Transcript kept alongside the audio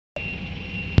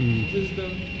this is the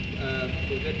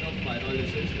project of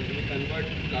pyrolysis, where we convert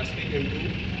plastic into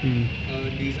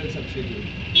diesel substitute.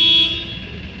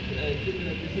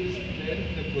 This is where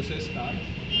the process starts.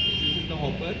 This is the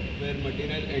hopper where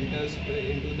material enters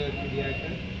into the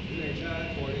reactor. The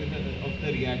entire body of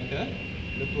the reactor.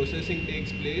 The processing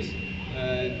takes place.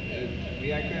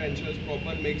 Reactor ensures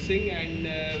proper mixing, and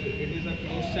it is a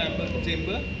closed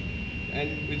chamber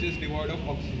and which is devoid of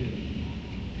oxygen.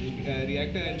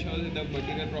 Reactor ensures that the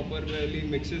material properly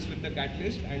mixes with the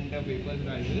catalyst and the vapors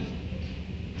rises.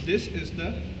 This is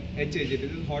the HAG,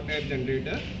 this is hot air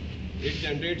generator. It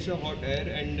generates a hot air,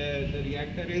 and the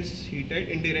reactor is heated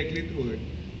indirectly through it.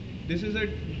 This is a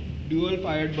dual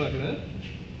fired burner.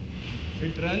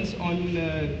 It runs on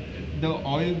the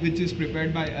oil which is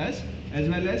prepared by us, as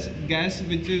well as gas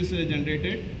which is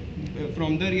generated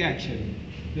from the reaction.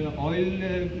 The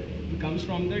oil comes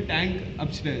from the tank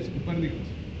upstairs.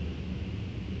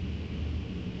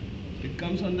 It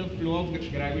comes on the flow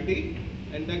of gravity,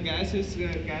 and the gas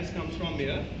comes from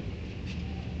here.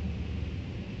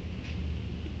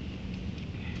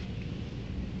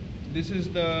 This is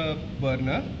the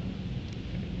burner.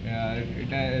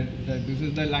 This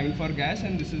is the line for gas,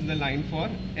 and this is the line for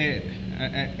air.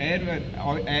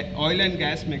 Oil and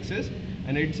gas mixes,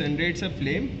 and it generates a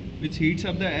flame which heats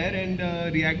up the air, and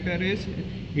the reactor is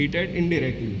heated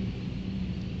indirectly.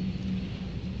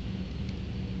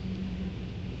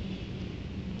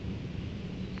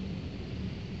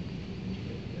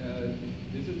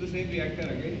 This is the same reactor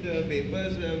again. The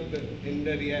vapors in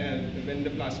the when the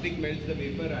plastic melts, the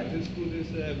vapor rises to this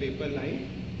vapor line,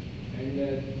 and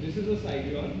this is a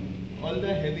cyclone. All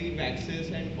the heavy waxes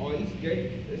and oils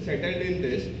get settled in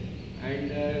this,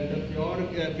 and the pure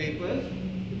vapors,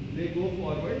 they go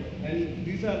forward, and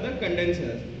these are the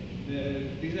condensers.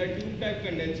 These are tube type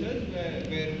condensers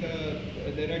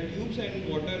where there are tubes and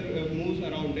water moves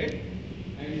around it,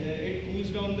 and it cools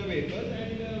down the vapors,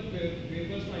 and the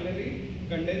vapors finally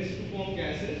condense to form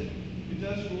gases which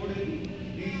are stored in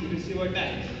these receiver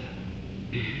tanks.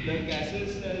 The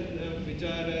gases which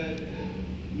are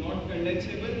not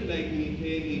condensable, like methane,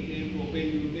 ethane,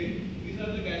 propane, butane, these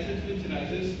are the gases which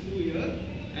rises through here,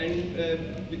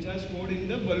 and which are stored in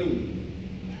the balloon.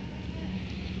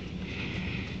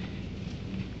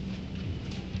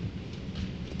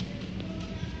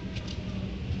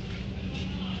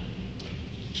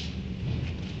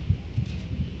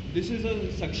 This is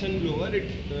a suction blower. It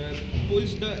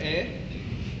pulls the air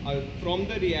from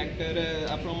the reactor,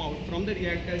 from the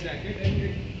reactor jacket, and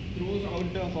it throws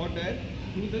out the hot air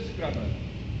through the scrubber.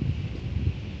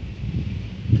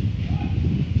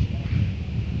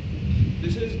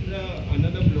 This is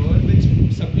another blower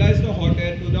which supplies the hot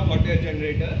air to the hot air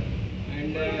generator,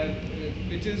 and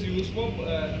which is used for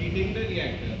heating the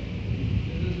reactor.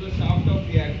 This is the shaft of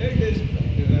reactor. It is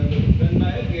run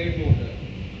by a geared motor.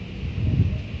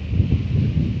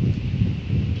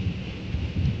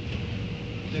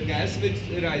 The gas which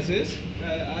rises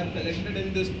are collected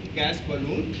in this gas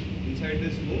balloon inside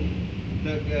this room.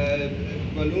 The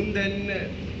balloon then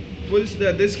pulls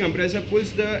this compressor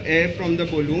pulls the air from the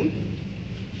balloon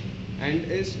and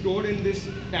is stored in this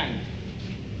tank.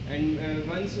 And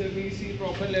once we see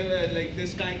proper level, like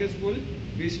this tank is full,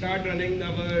 we start running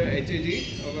our HAG,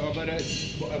 our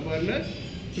burner,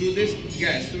 through this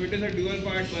gas. So it is a dual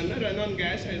part burner, run on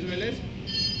gas as well as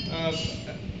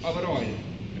our oil.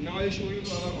 And now I will show you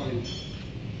our oil.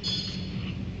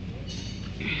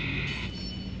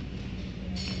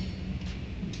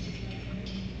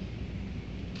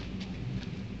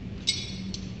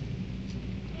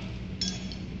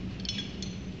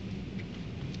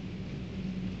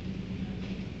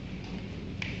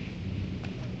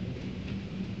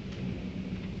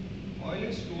 Oil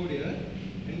is stored here,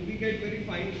 and we get very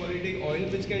fine quality oil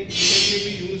which can easily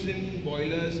be used in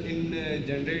boilers, in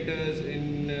generators,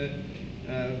 in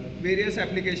various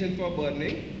applications for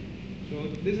burning. So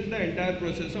this is the entire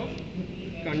process of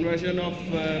conversion of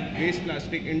waste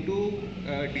plastic into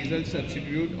diesel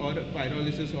substitute or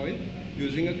pyrolysis oil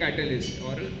using a catalyst,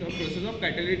 or a process of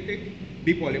catalytic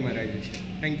depolymerization.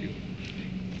 Thank you.